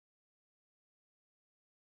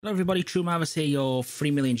Hello everybody, True Marvis here, your 3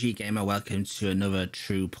 million G gamer. Welcome to another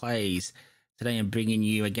True Plays. Today I'm bringing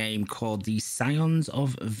you a game called the Cions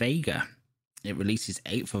of Vega. It releases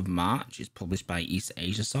 8th of March, it's published by East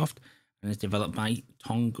Asia Soft, and is developed by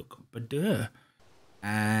Tong Badur,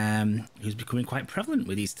 who's becoming quite prevalent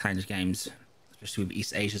with these kinds of games, especially with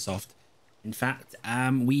East Asia Soft. In fact,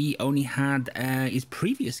 we only had his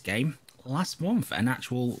previous game last month, an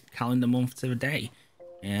actual calendar month to the day.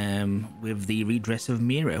 With the redress of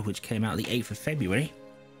Mira, which came out the 8th of February.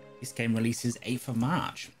 This game releases 8th of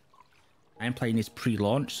March. I am playing this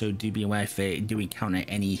pre-launch, so do be aware if they do encounter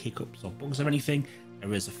any hiccups or bugs or anything,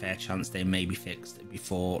 there is a fair chance they may be fixed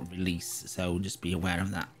before release, so just be aware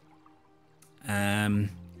of that.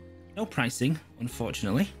 No pricing,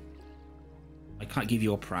 unfortunately. I can't give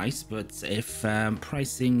you a price, but if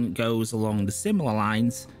pricing goes along the similar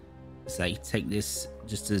lines, say take this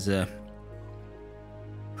just as a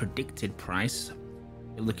predicted price,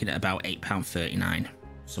 you're looking at about £8.39,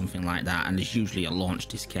 something like that, and there's usually a launch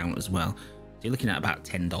discount as well, so you're looking at about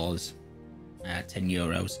 $10,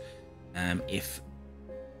 €10, if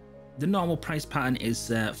the normal price pattern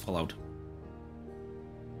is followed.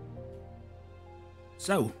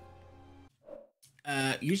 So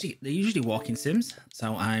they're usually walking sims,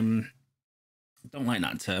 so don't like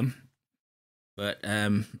that term, but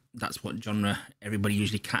that's what genre everybody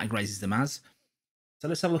usually categorizes them as. So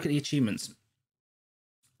let's have a look at the achievements.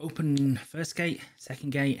 Open first gate, second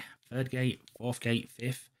gate, third gate, fourth gate,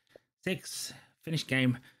 fifth, sixth. Finish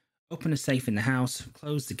game. Open a safe in the house.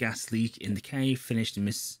 Close the gas leak in the cave.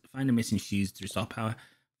 Find the missing fuse to restore power.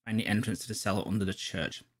 Find the entrance to the cellar under the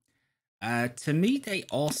church. To me, they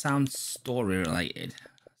all sound story related.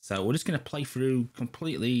 So we're just going to play through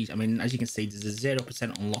completely. I mean, as you can see, there's a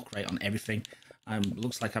 0% unlock rate on everything.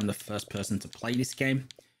 Looks like I'm the first person to play this game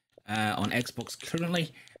on Xbox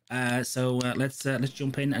currently, so let's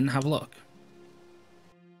jump in and have a look.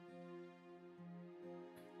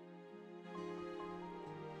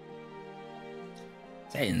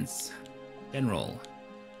 Settings, general,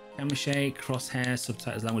 camera shake, crosshair,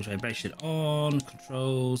 subtitles, language vibration on,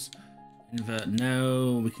 controls, invert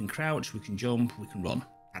no, we can crouch, we can jump, we can run.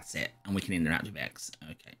 That's it, and we can interact with X.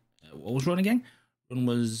 Okay, what was run again? Run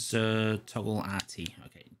was toggle RT.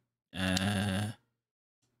 Okay.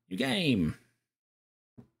 New game.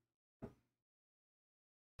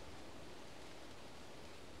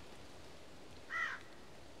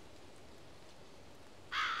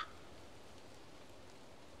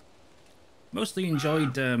 Mostly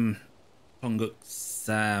enjoyed Tonguk's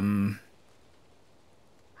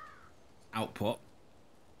output.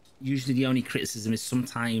 Usually the only criticism is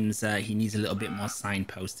sometimes he needs a little bit more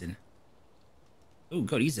signposting. Oh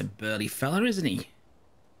god, he's a burly fella, isn't he?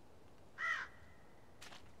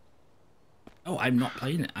 Oh, I'm not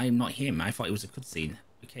playing it. I'm not him. I thought it was a cutscene.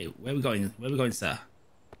 Okay, where are we going? Where are we going, sir?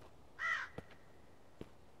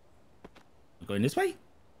 We're going this way?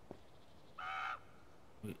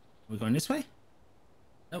 We're going this way?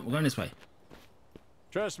 No, we're going this way.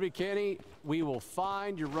 Trust me, Kenny, we will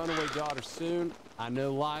find your runaway daughter soon. I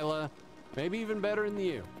know Lila, maybe even better than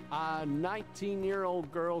you. A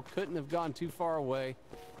 19-year-old girl couldn't have gone too far away.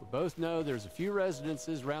 We both know there's a few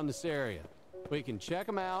residences around this area. We can check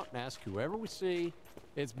them out and ask whoever we see.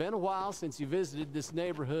 It's been a while since you visited this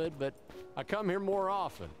neighborhood, but I come here more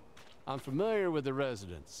often. I'm familiar with the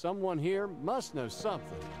residents. Someone here must know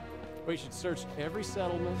something. We should search every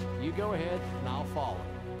settlement. You go ahead and I'll follow.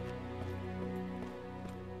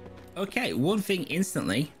 Okay, one thing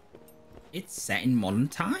instantly. It's set in modern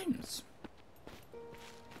times.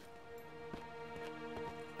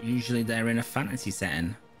 Usually they're in a fantasy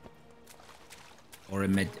setting. Or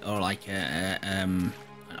like an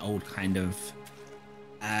old kind of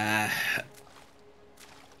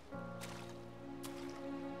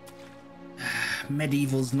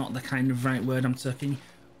medieval's not the kind of right word I'm talking.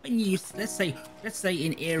 When you let's say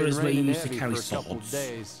in eras where you used to carry swords.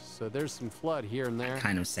 Days, so there's some flood here and there. That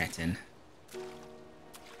kind of setting.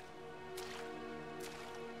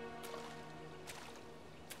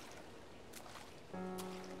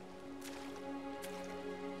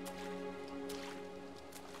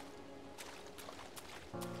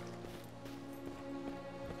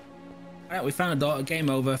 Alright, we found a daughter. Game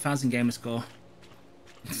over. 1,000 gamer score.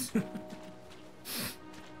 Who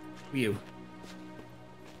are you?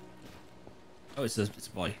 Oh, it's a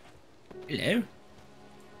boy. Hello.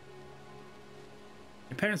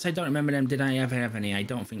 My parents, I don't remember them. Did I ever have any? I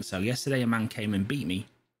don't think so. Yesterday a man came and beat me.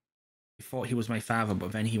 He thought he was my father,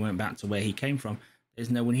 but then he went back to where he came from. There's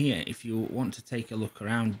no one here. If you want to take a look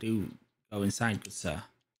around, do go inside, good sir.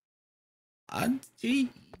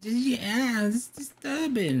 Yeah, it's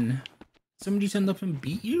disturbing. Somebody turned up and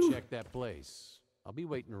beat you? Check that place. I'll be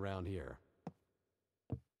waiting around here.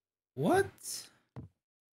 What?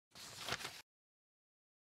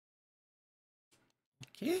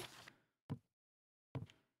 Okay.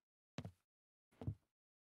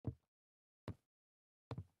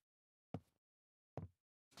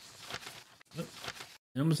 The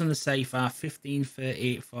numbers on the safe are 15,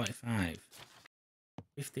 38, 45.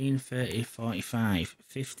 15, 30, 45.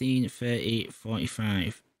 15, 38,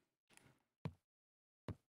 45.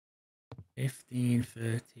 15,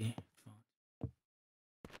 30, 40.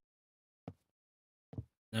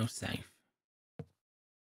 No safe.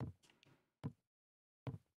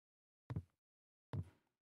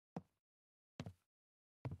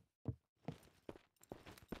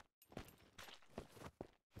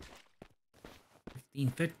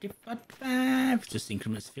 $15, 50, 45. Just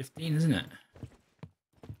increments 15, isn't it?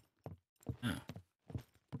 Oh.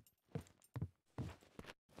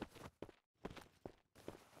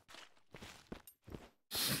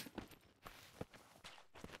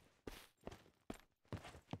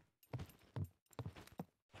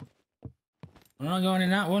 We're not going in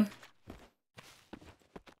that one.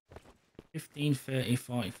 15, 30,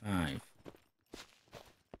 45.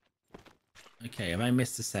 Okay, have I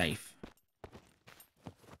missed the safe?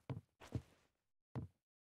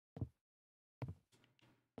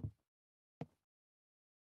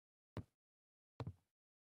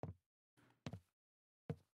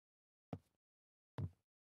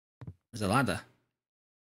 There's a ladder.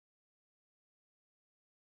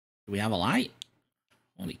 Do we have a light?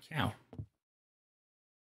 Holy cow.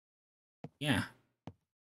 Yeah.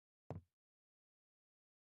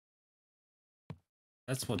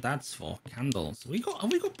 That's what that's for. Candles.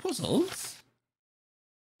 Have we got puzzles?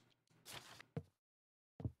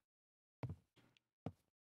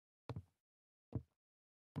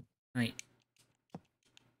 Right.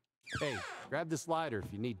 Hey, grab this lighter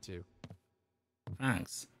if you need to.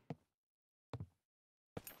 Thanks.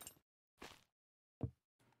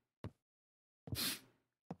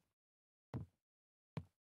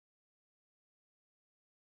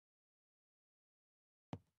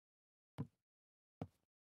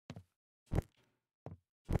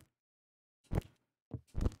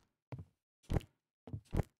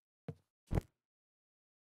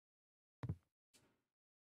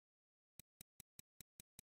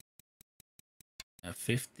 A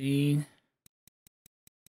 15,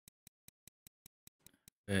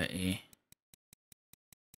 30.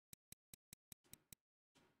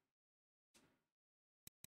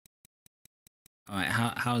 All right,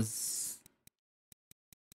 how's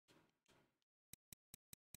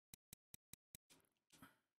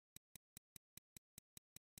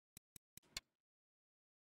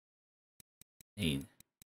Eight.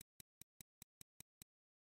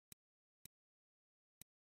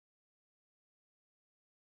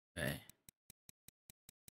 Okay.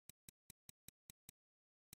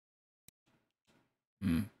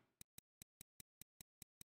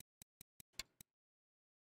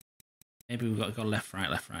 Maybe we've got to go left, right,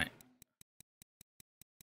 left, right.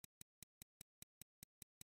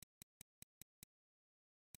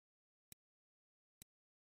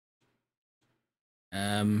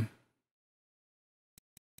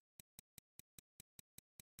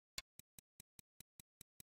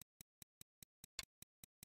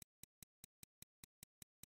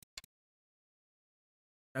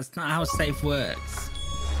 That's not how safe works.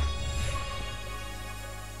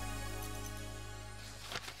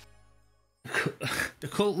 The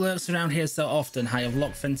cult lurks around here so often. I have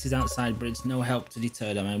locked fences outside, but it's no help to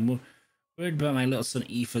deter them. I'm worried about my little son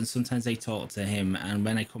Ethan. Sometimes they talk to him, and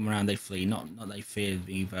when I come around, they flee. Not they fear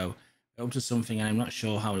me though. They're up to something, and I'm not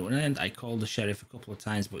sure how it will end. I called the sheriff a couple of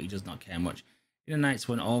times, but he does not care much. In the nights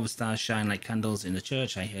when all the stars shine like candles in the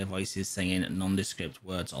church, I hear voices singing nondescript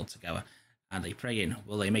words altogether. Are they praying?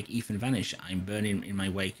 Will they make Ethan vanish? I'm burning in my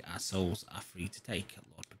wake. Our souls are free to take.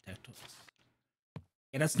 Lord protect us.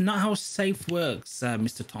 Yeah, that's not how safe works,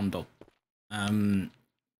 Mr. Tondo.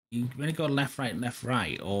 You when you go left,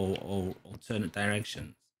 right, or alternate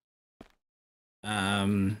directions.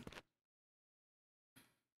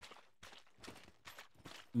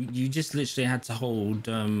 You just literally had to hold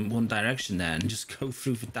one direction there and just go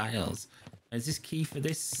through the dials. Is this key for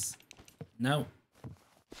this? No.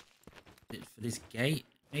 Is it for this gate,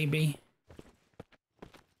 maybe?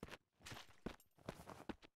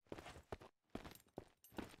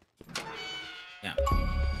 Yeah.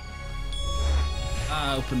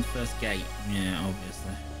 Open first gate. Yeah,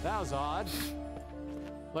 obviously. That was odd.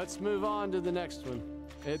 Let's move on to the next one.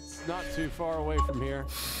 It's not too far away from here.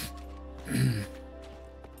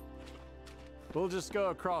 We'll just go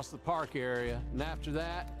across the park area, and after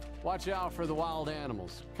that, Watch out for the wild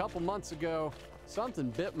animals. A couple months ago, something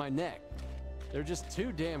bit my neck. They're just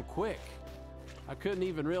too damn quick. I couldn't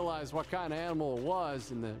even realize what kind of animal it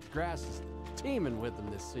was, and the grass is teeming with them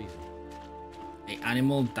this season. The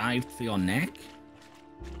animal dived for your neck?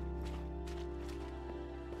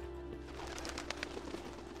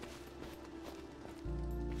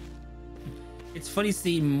 It's funny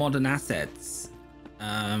seeing modern assets.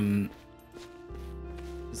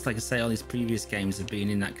 It's like I say, all these previous games have been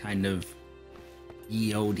in that kind of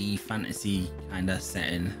EOD fantasy kind of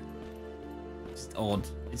setting. It's odd.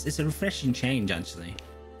 It's a refreshing change, actually.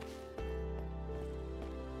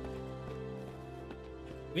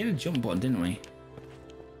 We had a jump button, didn't we?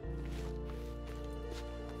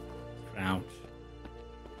 Crouch.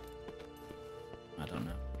 I don't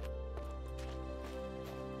know.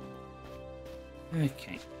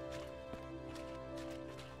 Okay.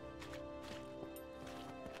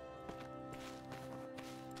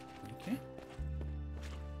 Okay.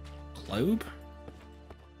 Globe.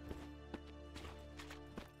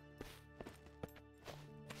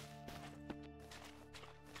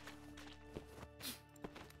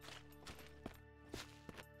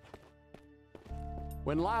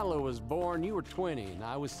 When Lila was born, you were 20 and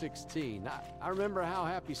I was 16. I remember how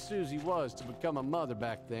happy Susie was to become a mother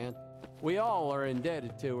back then. We all are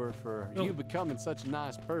indebted to her for you becoming such a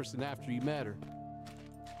nice person after you met her.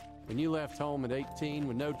 When you left home at 18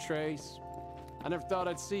 with no trace, I never thought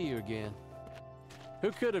I'd see you again.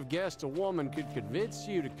 Who could have guessed a woman could convince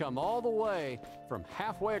you to come all the way from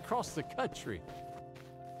halfway across the country?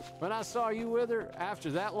 When I saw you with her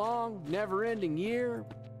after that long, never-ending year,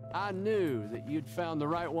 I knew that you'd found the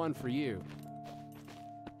right one for you.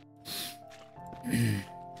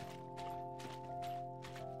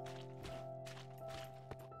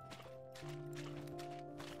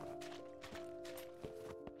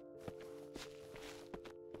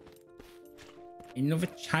 Another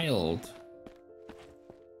child.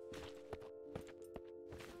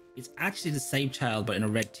 It's actually the same child, but in a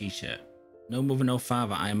red t-shirt. No mother, no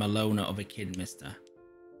father. I am a loner of a kid, mister.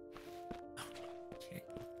 Okay.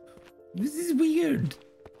 This is weird.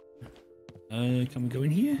 Can we go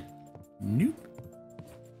in here? Nope.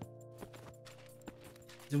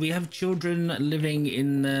 Do we have children living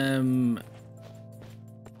in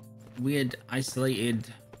weird, isolated,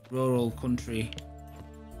 rural country?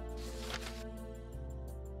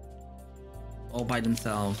 All by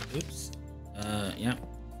themselves. Oops. Yeah.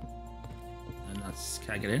 And that's,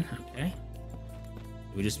 can I get in? Okay.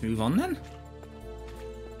 Do we just move on then?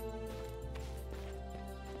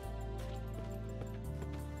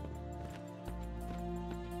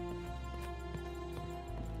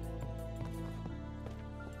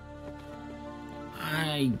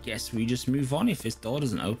 I guess we just move on if this door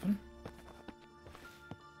doesn't open.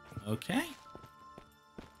 Okay.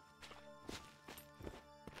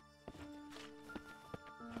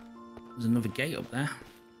 There's another gate up there.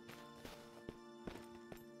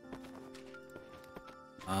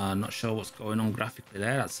 Not sure what's going on graphically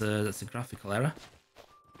there. That's a graphical error.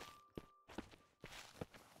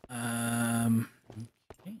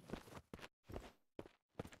 Okay.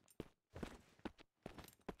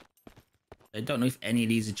 I don't know if any of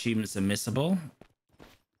these achievements are missable.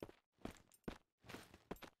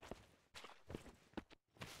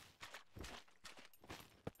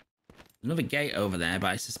 Another gate over there,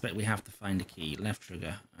 but I suspect we have to find a key. Left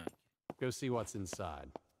trigger. Okay. Go see what's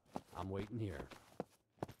inside. I'm waiting here.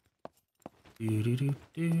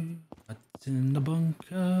 What's in the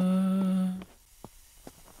bunker?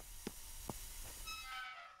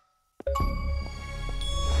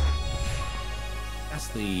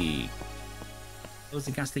 Gas leak. Those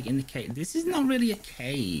are gas leak indicate this is not really a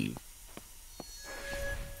cave.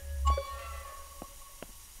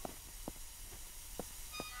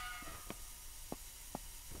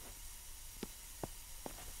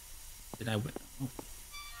 Did I win? Oh.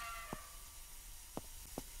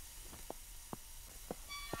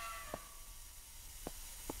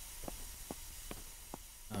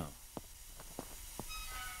 Oh.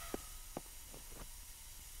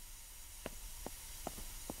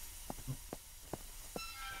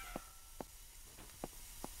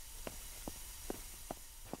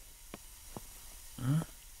 Huh?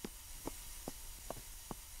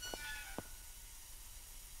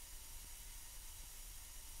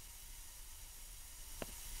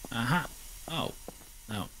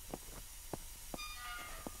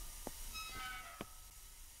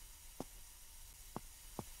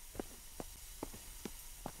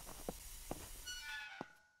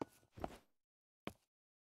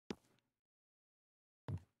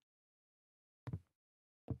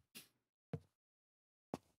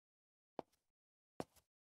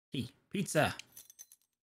 Key. Pizza.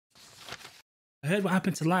 I heard what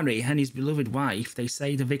happened to Larry and his beloved wife. They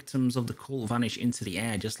say the victims of the cult vanish into the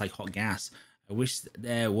air just like hot gas. I wish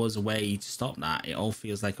there was a way to stop that. It all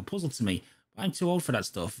feels like a puzzle to me. But I'm too old for that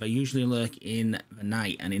stuff. They usually lurk in the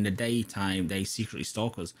night, and in the daytime they secretly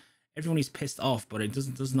stalk us. Everyone is pissed off, but it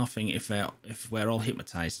does nothing if we're all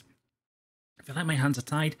hypnotized. I feel like my hands are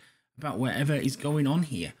tied about whatever is going on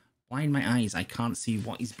here. Blind my eyes. I can't see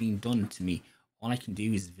what is being done to me. All I can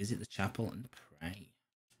do is visit the chapel and pray.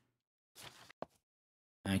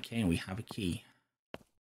 Okay, and we have a key.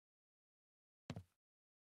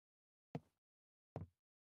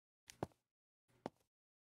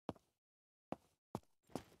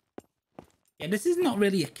 Yeah, this is not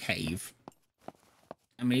really a cave.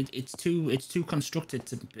 I mean, it's too constructed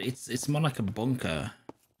to. It's more like a bunker.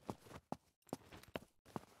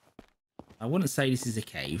 I wouldn't say this is a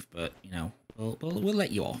cave, but you know, we'll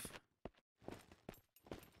let you off.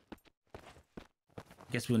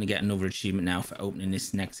 I guess we're gonna get another achievement now for opening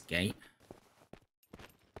this next gate.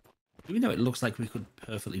 Even though it looks like we could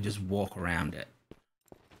perfectly just walk around it.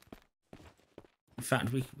 In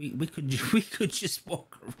fact, we could just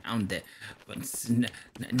walk around it, but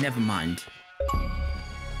never mind.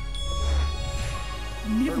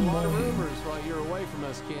 Heard a lot of rumors while you were away from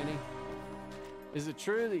us, Kenny. Is it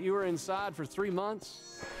true that you were inside for 3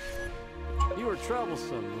 months? You were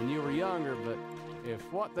troublesome when you were younger, but if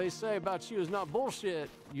what they say about you is not bullshit,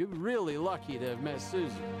 you're really lucky to have met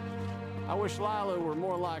Susie. I wish Lila were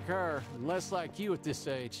more like her and less like you at this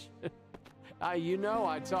age. You know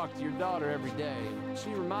I talk to your daughter every day, and she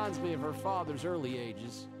reminds me of her father's early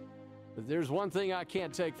ages. But there's one thing I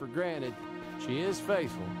can't take for granted. She is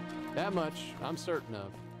faithful. That much I'm certain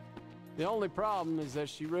of. The only problem is that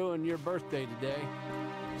she ruined your birthday today.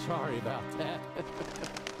 Sorry about that.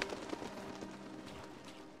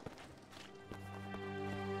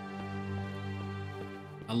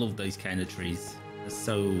 I love those kind of trees. They're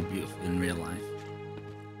so beautiful in real life.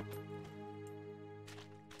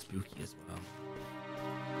 Spooky as well.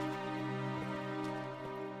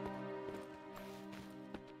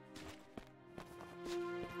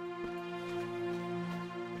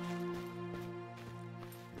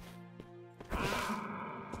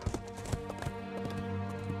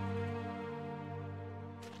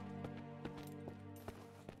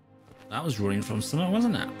 That was running from somewhere,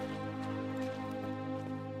 wasn't it?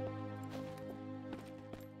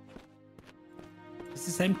 It's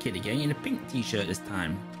the same kid again in a pink t-shirt this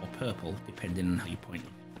time, or purple, depending on how you point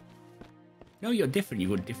it. No, you're different.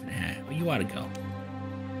 You've got different hair. Well, you are a girl.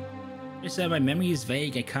 Just my memory is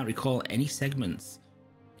vague. I can't recall any segments.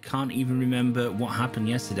 I can't even remember what happened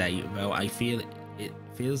yesterday. Though I feel it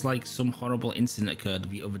feels like some horrible incident occurred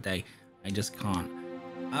the other day. I just can't.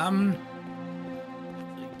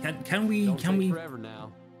 Can we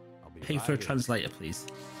pay for a translator, please?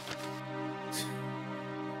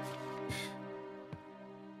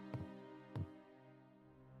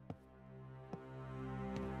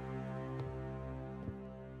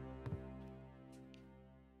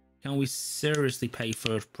 Can we seriously pay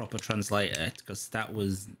for a proper translator? Because that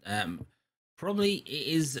was probably it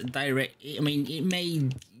is direct. I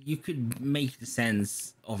mean, you could make the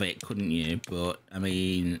sense of it, couldn't you? But I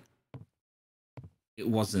mean, it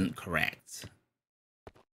wasn't correct.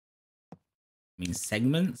 I mean,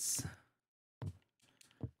 segments.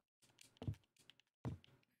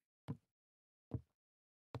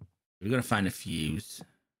 We're gonna find a fuse.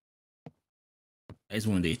 That is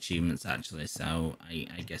one of the achievements, actually, so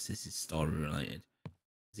I guess this is story related.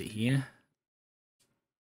 Is it here?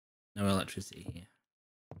 No electricity here.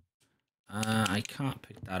 I can't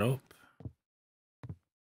pick that up.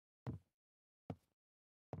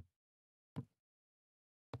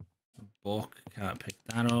 Book, can't pick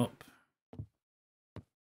that up.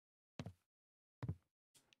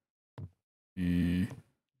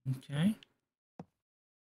 Okay.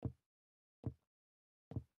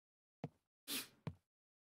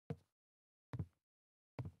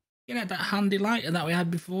 You know, that handy lighter that we had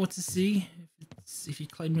before to see if you're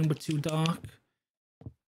claiming we're too dark.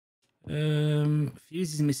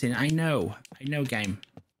 Fuse is missing. I know game.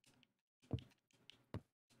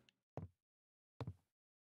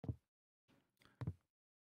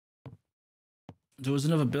 There was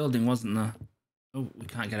another building, wasn't there? Oh, we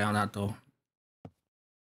can't get out that door.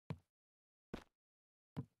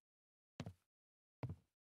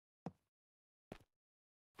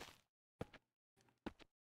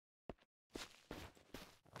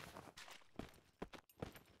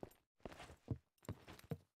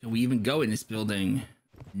 Can we even go in this building?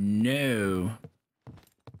 No.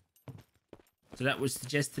 So that would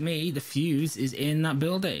suggest to me the fuse is in that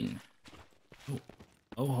building. Oh,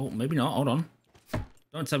 Oh, maybe not. Hold on.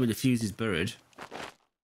 Don't tell me the fuse is buried.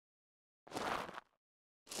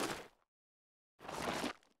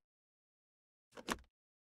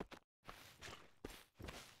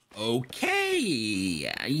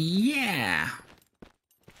 Okay. Yeah.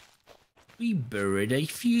 We buried a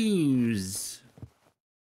fuse.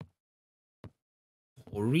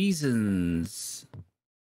 For reasons.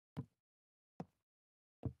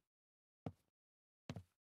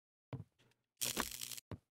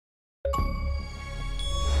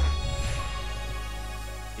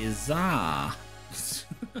 Bizarre.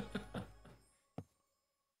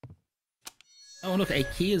 Oh, look, a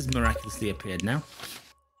key has miraculously appeared now.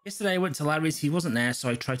 Yesterday I went to Larry's, he wasn't there, so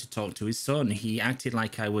I tried to talk to his son. He acted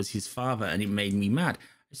like I was his father and it made me mad.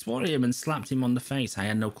 I swore at him and slapped him on the face. I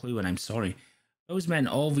had no clue and I'm sorry. Those men,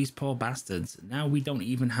 all these poor bastards, now we don't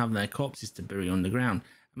even have their corpses to bury underground.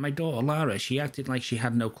 And my daughter Lara, she acted like she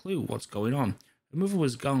had no clue what's going on. Her mother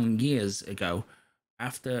was gone years ago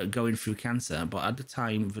after going through cancer, but at the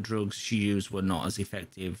time the drugs she used were not as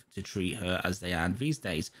effective to treat her as they are these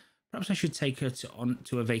days. Perhaps I should take her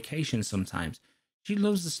to a vacation sometimes. She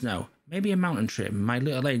loves the snow. Maybe a mountain trip. My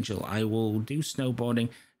little angel. I will do snowboarding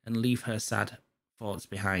and leave her sad thoughts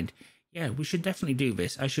behind. Yeah, we should definitely do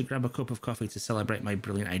this. I should grab a cup of coffee to celebrate my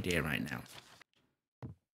brilliant idea right now.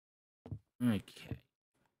 Okay.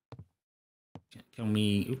 Can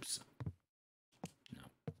we... Oops. No.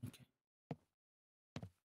 Okay.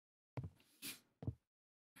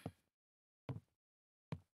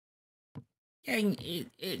 Yeah,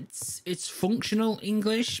 it's functional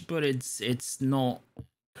English, but it's not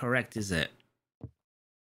correct, is it?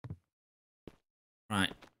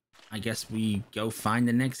 Right. I guess we go find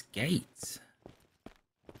the next gate.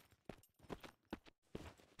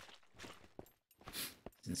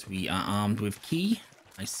 Since we are armed with key,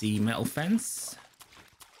 I see metal fence.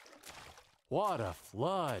 What a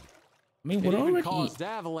flood. I mean, we're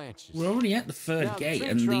already at the third gate,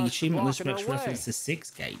 and the achievement list reference to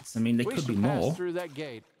 6 gates. I mean, there could be more. Through that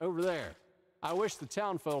gate over there. I wish the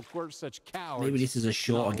townfolk weren't such cowards. Maybe this is a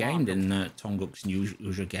shorter game than Tonguk's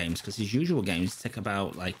usual games, because his usual games take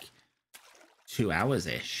about like 2 hours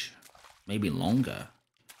ish, maybe longer.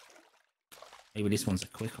 Maybe this one's a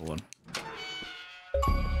quicker one.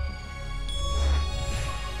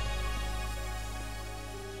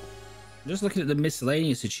 Just looking at the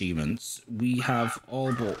miscellaneous achievements, we have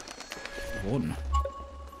all but one.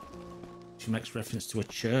 She makes reference to a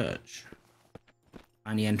church.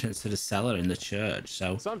 And the entrance to the cellar in the church,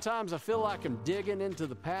 so... Sometimes I feel like I'm digging into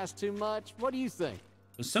the past too much. What do you think?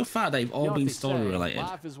 So far, they've all been story-related.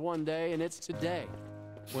 Life is one day, and it's today.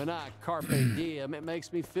 When I carpe diem, it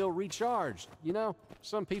makes me feel recharged. You know,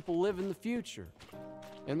 some people live in the future.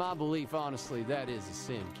 In my belief, honestly, that is a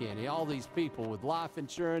sin, Kenny. All these people with life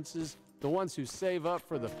insurances, the ones who save up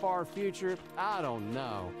for the far future, I don't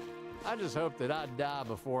know. I just hope that I die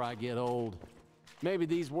before I get old. Maybe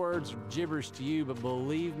these words are gibberish to you, but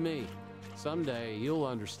believe me, someday you'll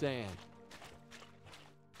understand.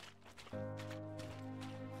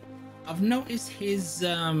 I've noticed his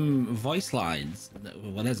voice lines.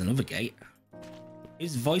 Well, there's another gate.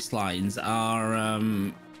 His voice lines are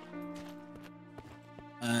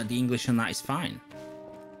the English, and that is fine.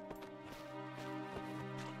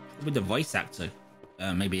 With the voice actor,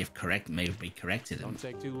 maybe be corrected. Don't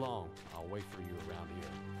take too long. I'll wait for you around here.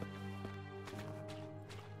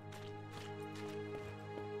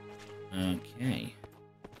 Okay.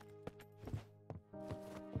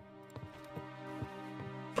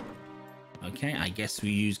 Okay, I guess we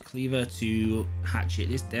use cleaver to hatchet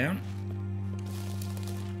this down.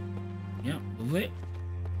 Yep, lovely.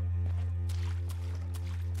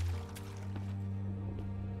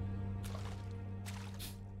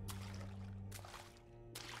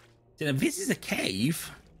 So this is a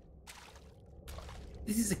cave.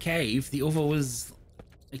 This is a cave. The other was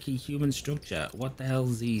like a human structure. What the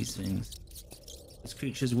hell's these things? These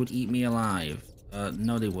creatures would eat me alive.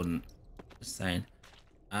 No, they wouldn't. Just saying.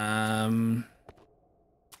 Right,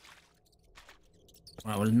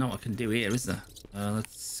 well, there's not what I can do here, is there?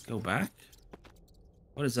 Let's go back.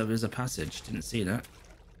 What is that? There's a passage. Didn't see that.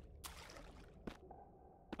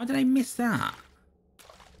 Why did I miss that?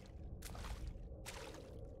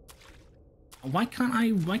 Why can't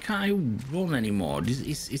I run anymore?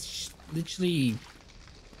 It's literally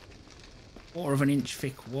 1/4 of an inch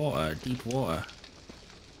thick water, deep water.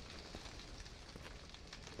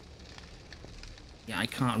 Yeah, I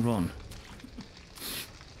can't run.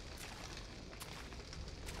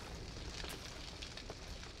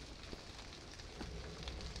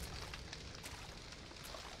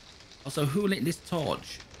 Also, who lit this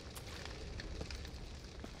torch?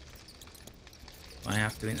 Do I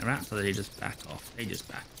have to interact, or do they just back off? They just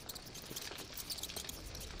back.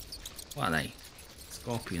 What are they?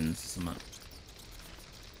 Scorpions or something?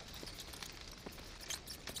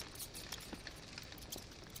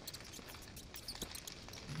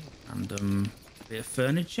 Random bit of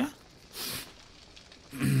furniture.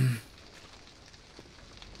 And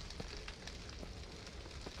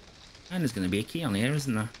there's going to be a key on here,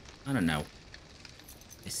 isn't there? I don't know.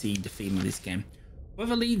 I see the theme of this game.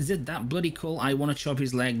 Whoever leads it, that bloody cool, I want to chop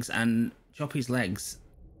his legs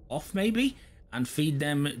off, maybe, and feed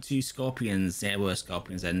them to scorpions. There were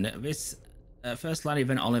scorpions. And this first line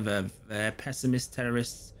event, Oliver, pessimist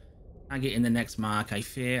terrorists target in the next mark. I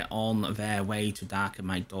fear on their way to darken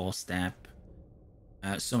my doorstep.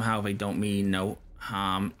 Somehow they don't mean no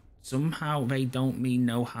harm. Somehow they don't mean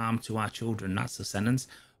no harm to our children. That's the sentence.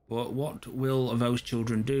 But what will those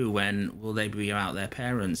children do? When will they be without their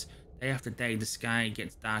parents? Day after day, the sky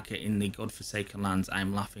gets darker in the godforsaken lands.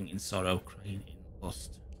 I'm laughing in sorrow, crying in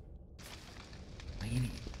lust.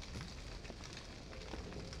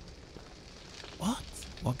 What?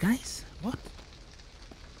 What, guys? What?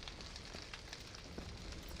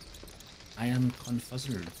 I am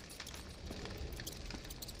confused.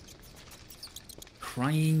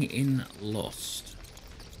 Crying in lust.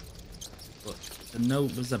 But the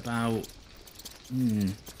note was about...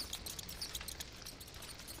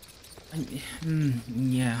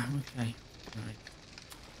 yeah, okay. Right.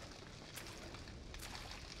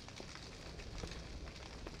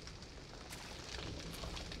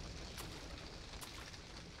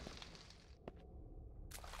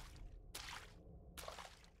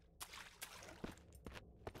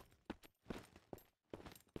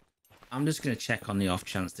 I'm just going to check on the off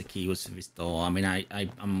chance the key was for this door. I mean,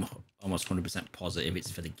 I'm almost 100% positive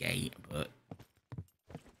it's for the gate, but...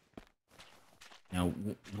 You know,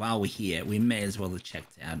 while we're here, we may as well have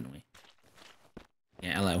checked it, hadn't we?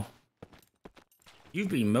 Yeah, hello. You've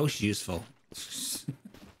been most useful.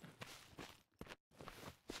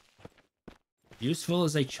 Useful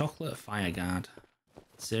as a chocolate fire guard.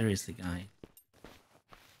 Seriously, guy.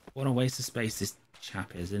 What a waste of space this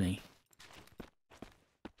chap is, isn't he?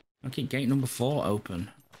 Okay, gate number 4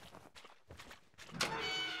 open.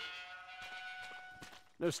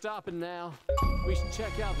 No stopping now. We should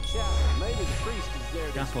check out the chapel. Maybe the priest is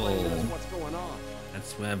there to explain to us what's going on.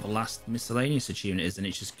 That's where the last miscellaneous achievement is, and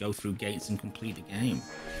it's just go through gates and complete the game.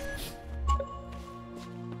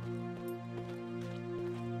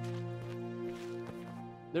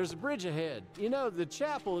 There's a bridge ahead. You know, the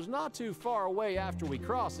chapel is not too far away after we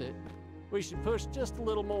cross it. We should push just a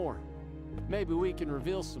little more. Maybe we can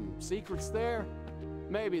reveal some secrets there.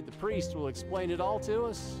 Maybe the priest will explain it all to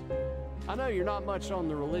us. I know you're not much on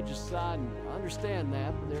the religious side, and I understand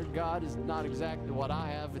that, but their God is not exactly what I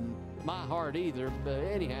have in my heart either. But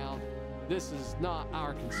anyhow, this is not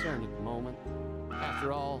our concern at the moment.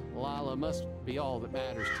 After all, Lila must be all that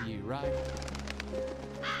matters to you, right?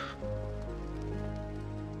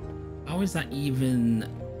 How is that even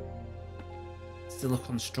still a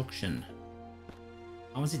construction?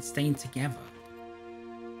 How is it staying together?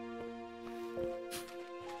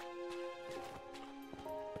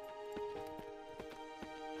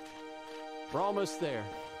 We're almost there.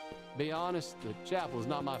 Be honest, the chapel is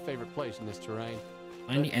not my favorite place in this terrain.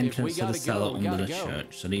 Find the entrance to the cellar under the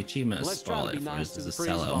church. So the achievement is spoiled for us as a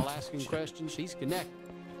cellar. While asking questions, he's connected,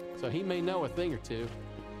 so he may know a thing or two.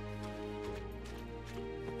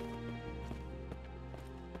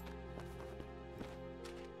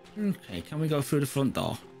 Okay, can we go through the front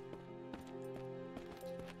door?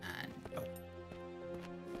 No.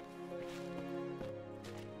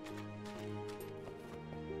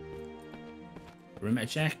 Perimeter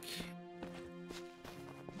check.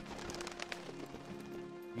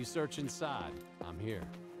 You search inside. I'm here.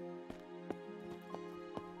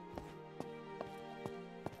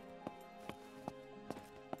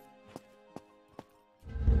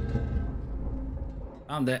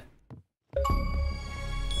 Found it.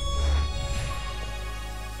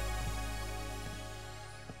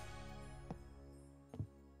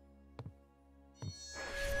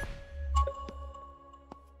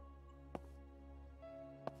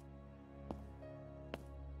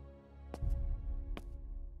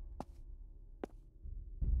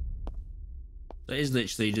 So it is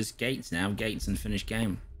literally just gates now, gates and finish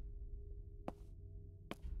game.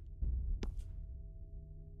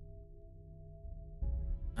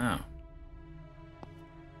 Oh.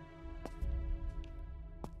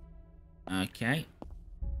 Okay.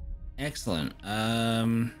 Excellent.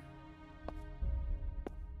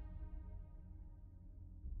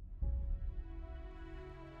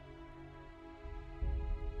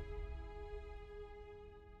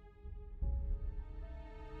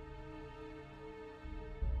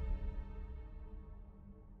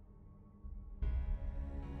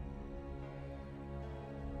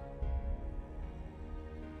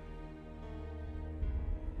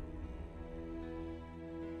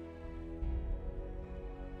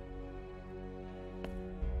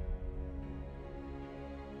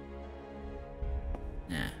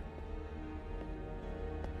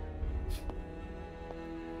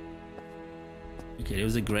 Okay, there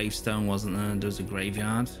was a gravestone, wasn't there? There was a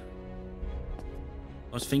graveyard.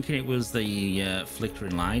 I was thinking it was the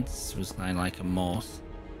flickering lights. It was kind of like a moth.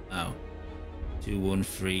 Oh.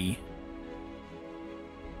 213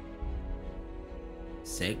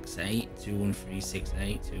 68 213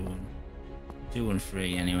 68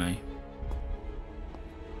 213 anyway.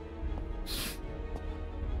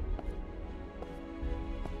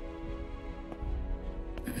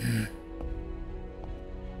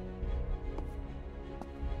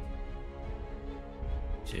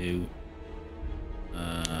 Two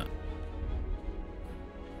 1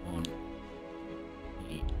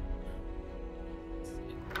 8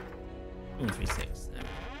 236. There.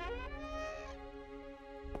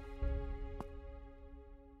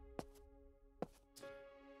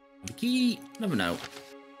 The key, never know.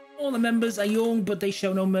 All the members are young, but they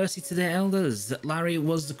show no mercy to their elders. Larry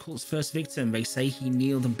was the cult's first victim. They say he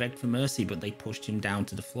kneeled and begged for mercy, but they pushed him down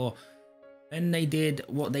to the floor. Then they did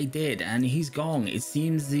what they did, and he's gone. It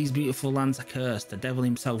seems these beautiful lands are cursed. The devil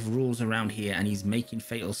himself rules around here, and he's making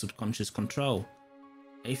fatal subconscious control.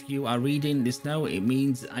 If you are reading this now, it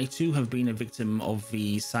means I too have been a victim of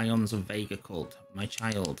the Cions of Vega cult. My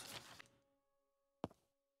child.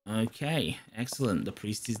 Okay, excellent. The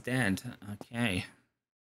priest is dead. Okay.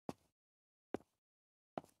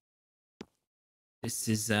 This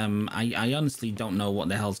is, I honestly don't know what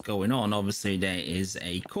the hell's going on. Obviously, there is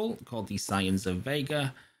a cult called the Cions of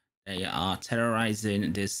Vega. They are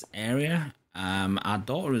terrorizing this area. Our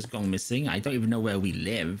daughter has gone missing. I don't even know where we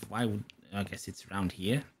live. Why would, I guess it's around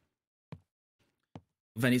here.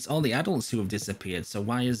 Then it's all the adults who have disappeared. So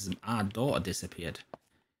why has our daughter disappeared?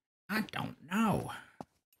 I don't know.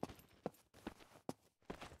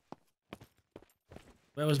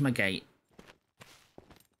 Where was my gate?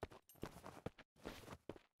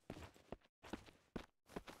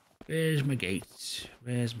 Where's my gate?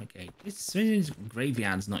 Where's my gate? This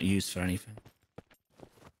graveyard's not used for anything.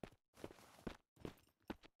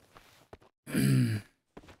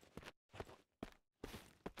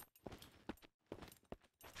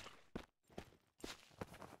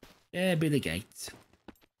 There be the gate. It's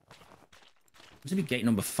gonna be gate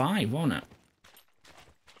number 5, won't it?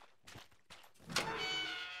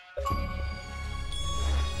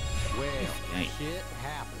 Well, shit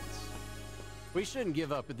happens. We shouldn't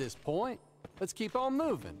give up at this point. Let's keep on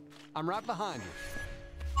moving. I'm right behind you.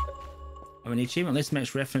 I mean, the achievement list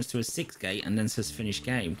makes reference to a 6th gate and then says finish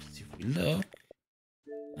game. If we look,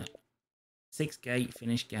 6th gate,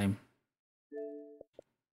 finish game.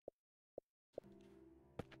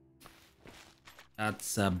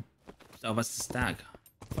 That's oh, that's the stag.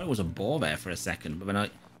 I thought it was a boar there for a second, but when I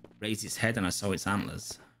raised its head and I saw its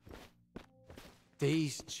antlers.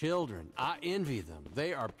 These children, I envy them.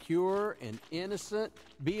 They are pure and innocent.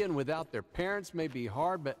 Being without their parents may be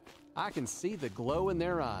hard, but I can see the glow in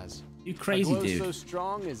their eyes. You crazy, dude. dude. So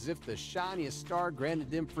strong as if the shiniest star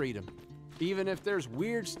granted them freedom. Even if there's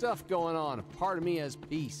weird stuff going on, a part of me has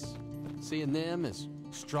peace. Seeing them as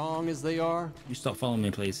strong as they are. You stop following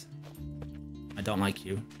me, please. I don't like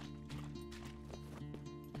you.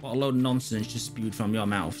 What a load of nonsense just spewed from your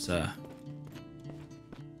mouth, sir.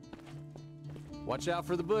 Watch out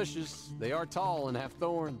for the bushes. They are tall and have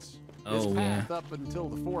thorns. Oh, this path yeah. up until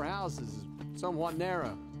the 4 houses is somewhat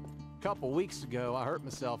narrow. A couple weeks ago, I hurt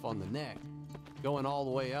myself on the neck. Going all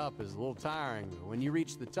the way up is a little tiring, but when you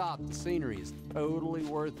reach the top, the scenery is totally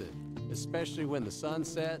worth it, especially when the sun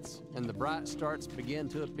sets and the bright stars begin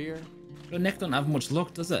to appear. Your neck don't have much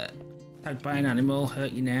luck, does it? Attacked by an animal,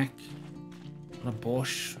 hurt your neck. On a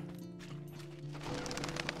bush.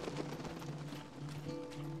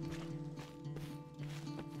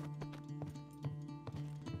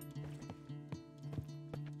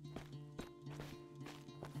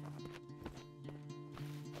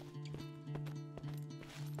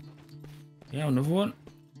 Yeah, another one.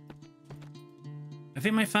 I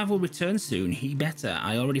think my father will return soon. He better.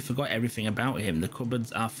 I already forgot everything about him. The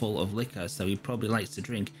cupboards are full of liquor, so he probably likes to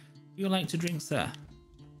drink. You like to drink, sir?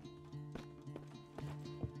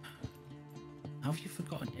 How have you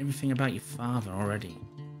forgotten everything about your father already?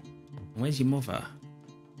 Where's your mother?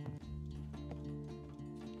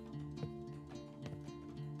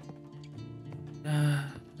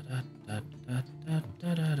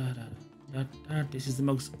 This is the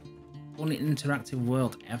most uninteractive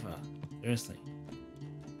world ever. Seriously.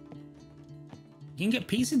 You can get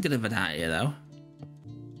pizza delivered out here, though.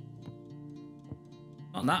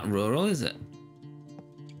 Not that rural, is it?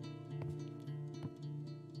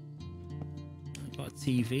 I've got a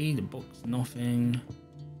TV, the book's nothing.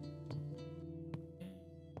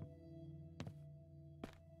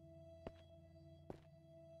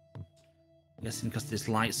 guessing because there's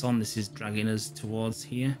lights on, this is dragging us towards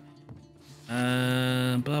here.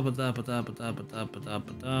 Blah blah blah blah blah blah blah blah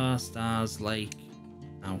blah. Stars, lake,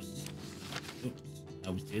 house. Oops, I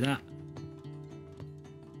always do that.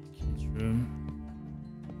 Kids' room.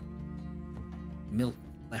 Milk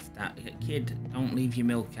left out. Kid, don't leave your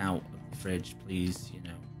milk out of the fridge, please. You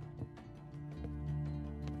know,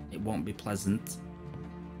 it won't be pleasant.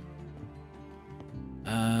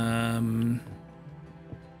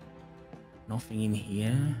 Nothing in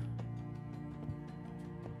here.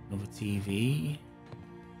 Another TV.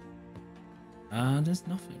 There's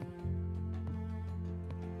nothing.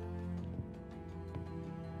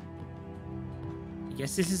 I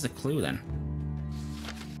guess this is a clue then.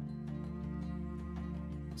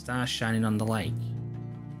 Stars shining on the lake.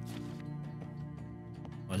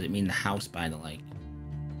 Or does it mean the house by the lake?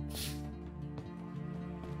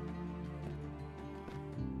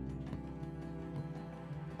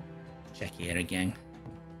 Check here again.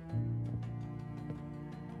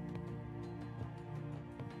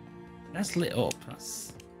 That's lit up.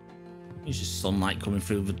 That's it's just sunlight coming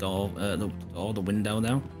through the door, the window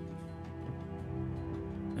though.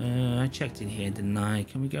 I checked in here, didn't I?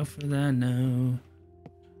 Can we go through there? No.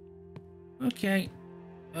 Okay.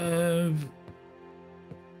 We've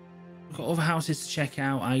got other houses to check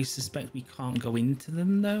out. I suspect we can't go into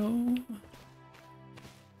them though.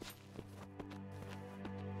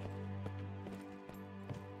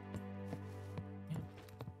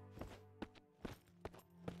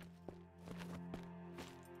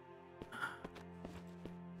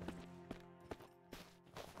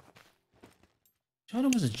 Sure, there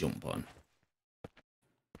was a jump on.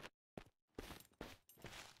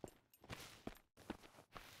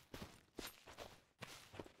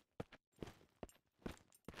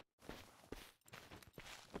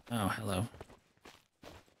 Oh, hello.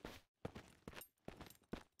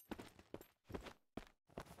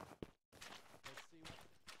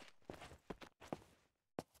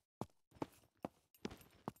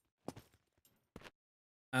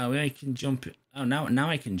 Oh, I can jump. Oh, now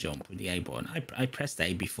I can jump with the A button. I pressed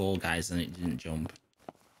A before, guys, and it didn't jump.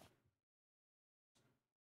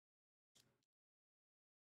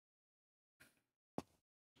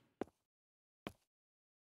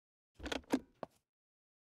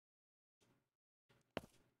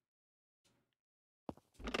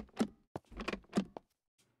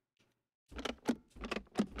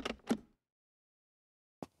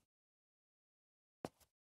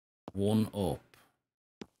 One up.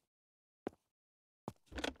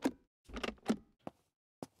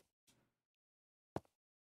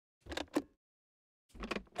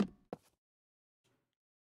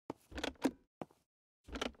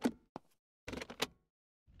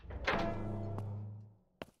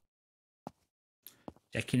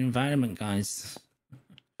 Checking environment, guys.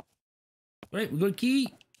 Right, we got a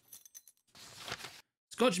key.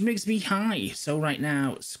 Scotch makes me high. So right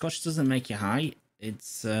now, Scotch doesn't make you high.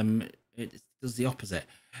 It's it does the opposite.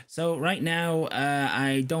 So right now,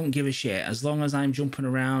 I don't give a shit. As long as I'm jumping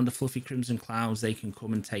around the fluffy crimson clouds, they can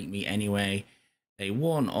come and take me anyway they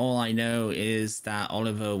want. All I know is that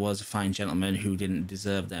Oliver was a fine gentleman who didn't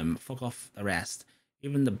deserve them. Fuck off the rest.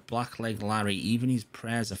 Even the black-legged Larry, even his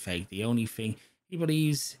prayers are fake. The only thing he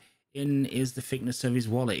believes in is the thickness of his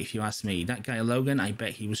wallet, if you ask me. That guy Logan, I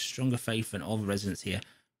bet he was stronger faith than all the residents here.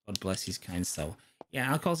 God bless his kind soul.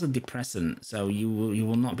 Yeah, alcohol's a depressant, so you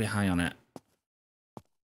will not be high on it.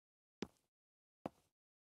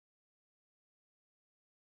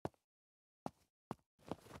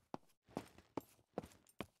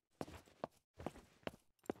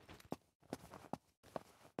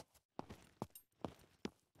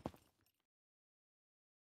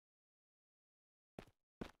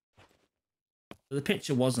 So the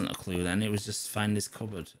picture wasn't a clue then, it was just find this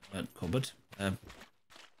cupboard.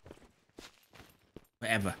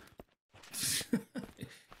 Whatever.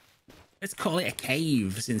 Let's call it a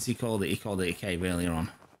cave, since he called it a cave earlier on.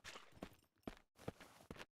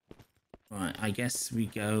 Right, I guess we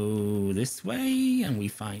go this way and we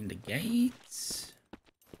find a gate.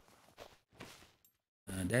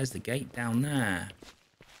 There's the gate down there.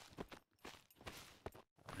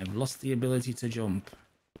 I've lost the ability to jump.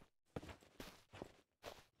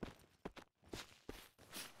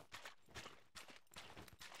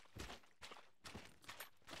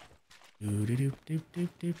 Whoa,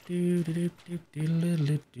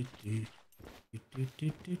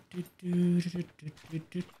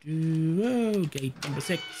 gate number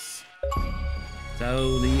 6.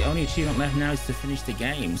 So the only achievement left now is to finish the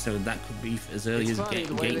game. So that could be as early as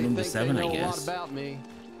gate number 7, I guess. About me.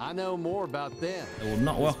 I know more about them. I will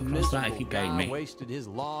not walk across that if you beg me. Wasted his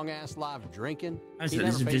long ass life drinking.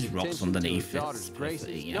 There's just rocks underneath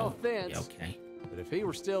it. No offense. Okay. But if he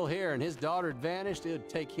were still here and his daughter had vanished, it would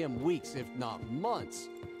take him weeks, if not months,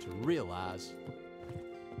 to realize.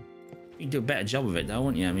 You'd do a better job of it, though,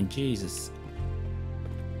 wouldn't you? I mean, Jesus.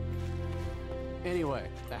 Anyway,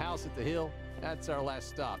 the house at the hill, that's our last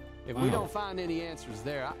stop. If we don't find any answers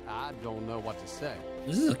there, I don't know what to say.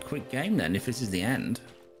 This is a quick game, then, if this is the end.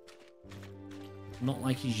 Not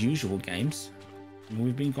like his usual games. I mean,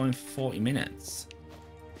 we've been going for 40 minutes.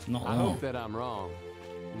 It's not long. I hope that I'm wrong.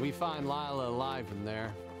 When we find Lila alive in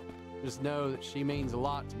there, just know that she means a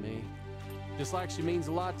lot to me. Just like she means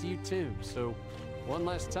a lot to you, too. So, one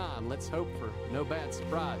last time, let's hope for no bad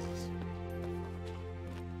surprises.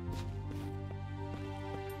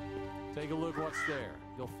 Take a look what's there.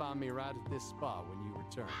 You'll find me right at this spot when you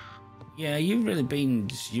return. Yeah, you've really been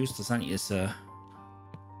just useless, haven't you, sir?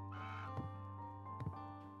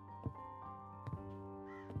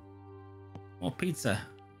 More pizza.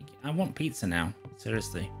 I want pizza now.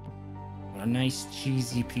 Seriously. What a nice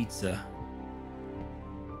cheesy pizza.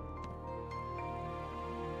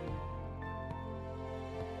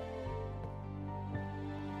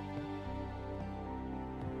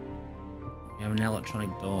 We have an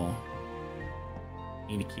electronic door.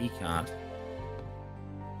 Need a key card.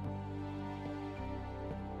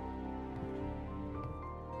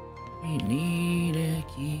 We need a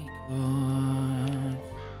key card.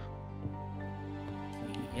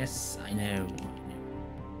 Yes, I know.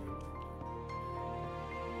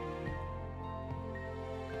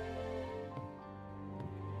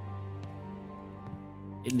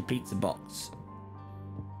 In the pizza box.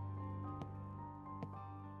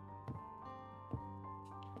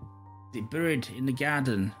 Is it buried in the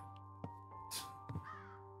garden?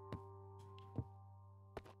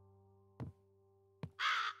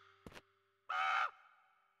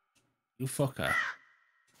 You fucker.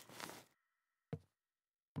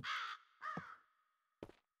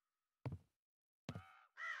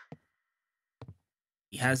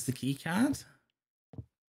 He has the key card?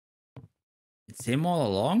 It's him all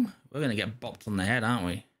along? We're gonna get bopped on the head, aren't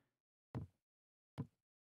we?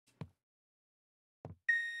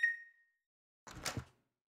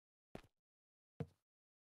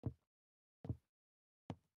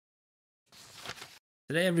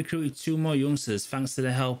 Today I've recruited 2 more youngsters. Thanks to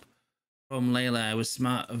the help from Layla, it was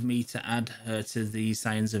smart of me to add her to the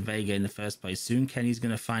Cions of Vega in the first place. Soon Kenny's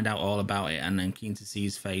going to find out all about it, and I'm keen to see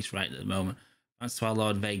his face right at the moment. Thanks to our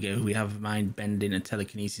Lord Vega, we have mind-bending and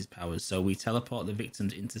telekinesis powers, so we teleport the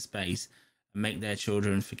victims into space and make their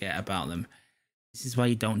children forget about them. This is why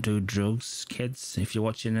you don't do drugs, kids, if you're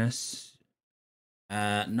watching this.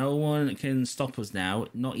 No one can stop us now,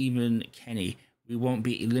 not even Kenny. We won't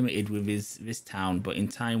be limited with this town, but in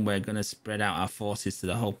time we're going to spread out our forces to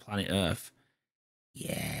the whole planet Earth.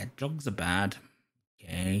 Yeah, drugs are bad.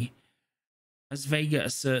 Okay. As Vega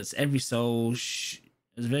asserts, every soul should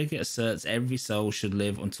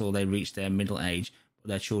live until they reach their middle age, but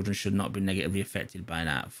their children should not be negatively affected by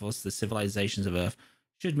that. Thus, the civilizations of Earth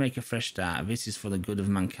should make a fresh start. This is for the good of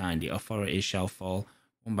mankind. The authorities shall fall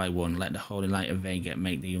one by one. Let the holy light of Vega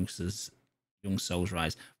make the young souls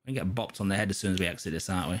rise. We're going to get bopped on the head as soon as we exit this,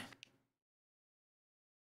 aren't we?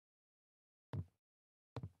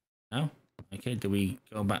 No? Okay, do we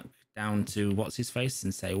go back down to what's-his-face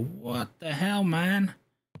and say, what the hell, man?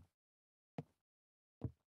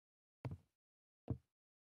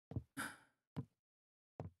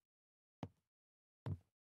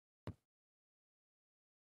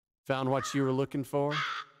 Found what you were looking for?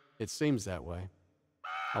 It seems that way.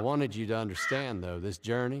 I wanted you to understand, though, this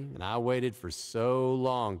journey, and I waited for so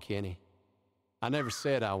long, Kenny. I never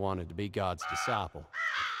said I wanted to be God's disciple.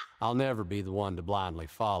 I'll never be the one to blindly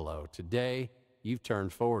follow. Today, you've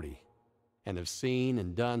turned 40, and have seen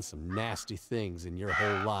and done some nasty things in your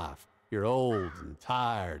whole life. You're old and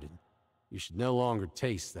tired, and you should no longer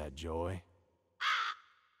taste that joy.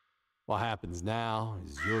 What happens now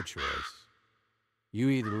is your choice. You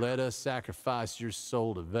either let us sacrifice your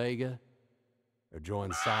soul to Vega, or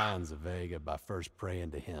join Cions of Vega by first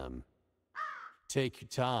praying to him. Take your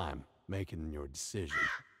time making your decision.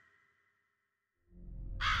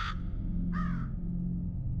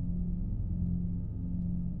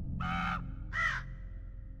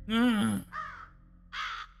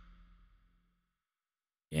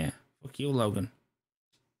 Yeah, fuck you, Logan.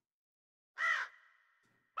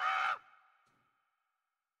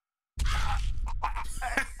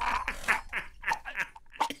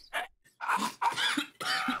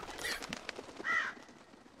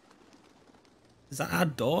 Is that our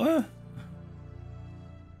door?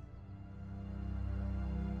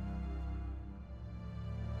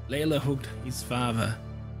 Layla hugged his father.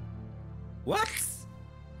 What?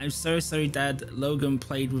 I'm so sorry, Dad. Logan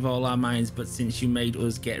played with all our minds, but since you made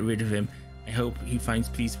us get rid of him, I hope he finds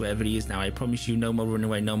peace wherever he is now. I promise you, no more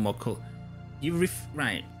runaway, no more cult.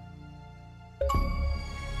 Right.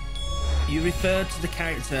 You referred to the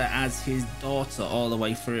character as his daughter all the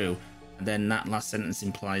way through, and then that last sentence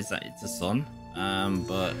implies that it's a son.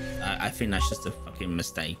 But I think that's just a fucking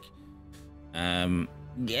mistake.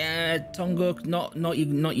 Yeah, Tongguk,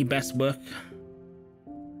 not your best work.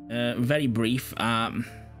 Very brief. I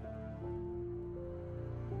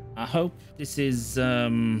hope this is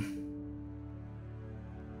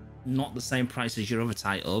not the same price as your other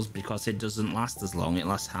titles, because it doesn't last as long. It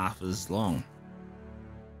lasts half as long.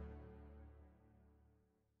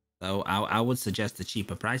 So I would suggest a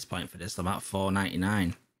cheaper price point for this, about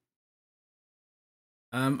 $4.99.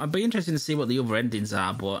 I'd be interested to see what the other endings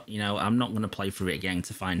are, but you know, I'm not going to play through it again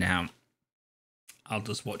to find out. I'll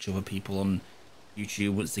just watch other people on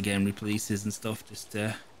YouTube once the game releases and stuff, just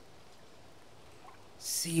to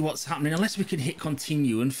see what's happening. Unless we can hit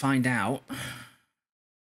continue and find out.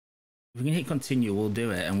 If we can hit continue, we'll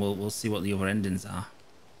do it, and we'll see what the other endings are.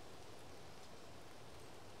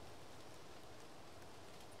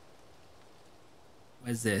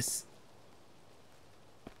 Where's this?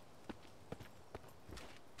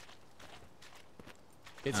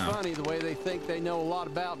 It's funny the way they think they know a lot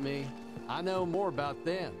about me. I know more about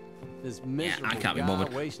them. This miserable I can't be guy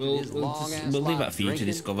bothered. wasted We'll his long-ass leave life that for you to drinking.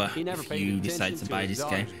 discover He never if paid you attention decide to buy his this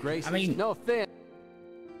game. daughter's graces. I mean, no offense.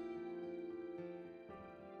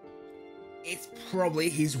 It's probably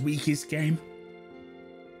his weakest game.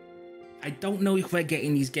 I don't know if we're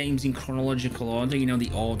getting these games in chronological order, you know,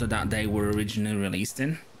 the order that they were originally released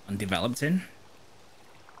in and developed in.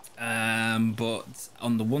 But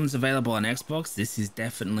on the ones available on Xbox, this is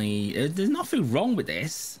definitely... there's nothing wrong with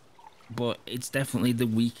this, but it's definitely the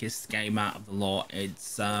weakest game out of the lot.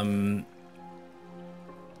 It's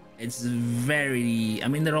very... I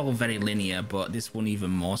mean, they're all very linear, but this one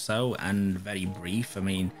even more so, and very brief. I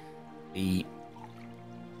mean, the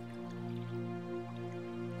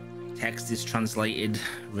text is translated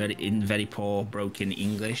in very poor, broken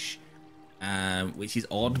English, which is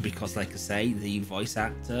odd because, like I say, the voice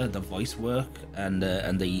actor, the voice work, and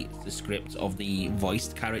the script of the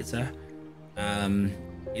voiced character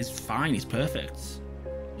is fine. It's perfect.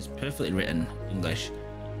 It's perfectly written English,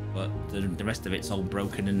 but the rest of it's all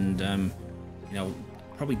broken and you know,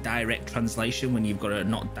 probably direct translation. When you've got to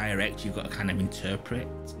not direct, you've got to kind of interpret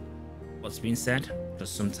what's being said, because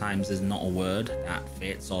sometimes there's not a word that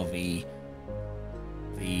fits, or the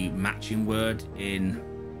matching word in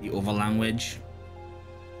the other language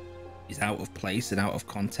is out of place and out of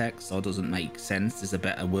context, or doesn't make sense. There's a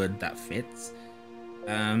better word that fits.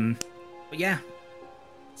 But yeah,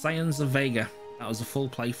 Cions of Vega, that was a full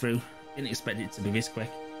playthrough. Didn't expect it to be this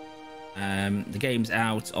quick. The game's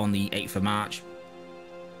out on the 8th of March.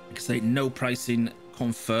 Like I say, no pricing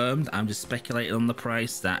confirmed. I'm just speculating on the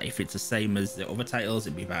price, that if it's the same as the other titles,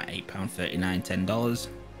 it'd be about £8.39, $10,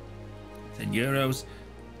 €10.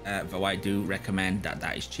 Though I do recommend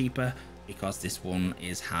that is cheaper, because this one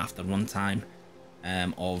is half the runtime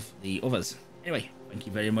of the others. Anyway, thank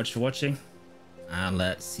you very much for watching, and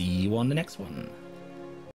let's see you on the next one.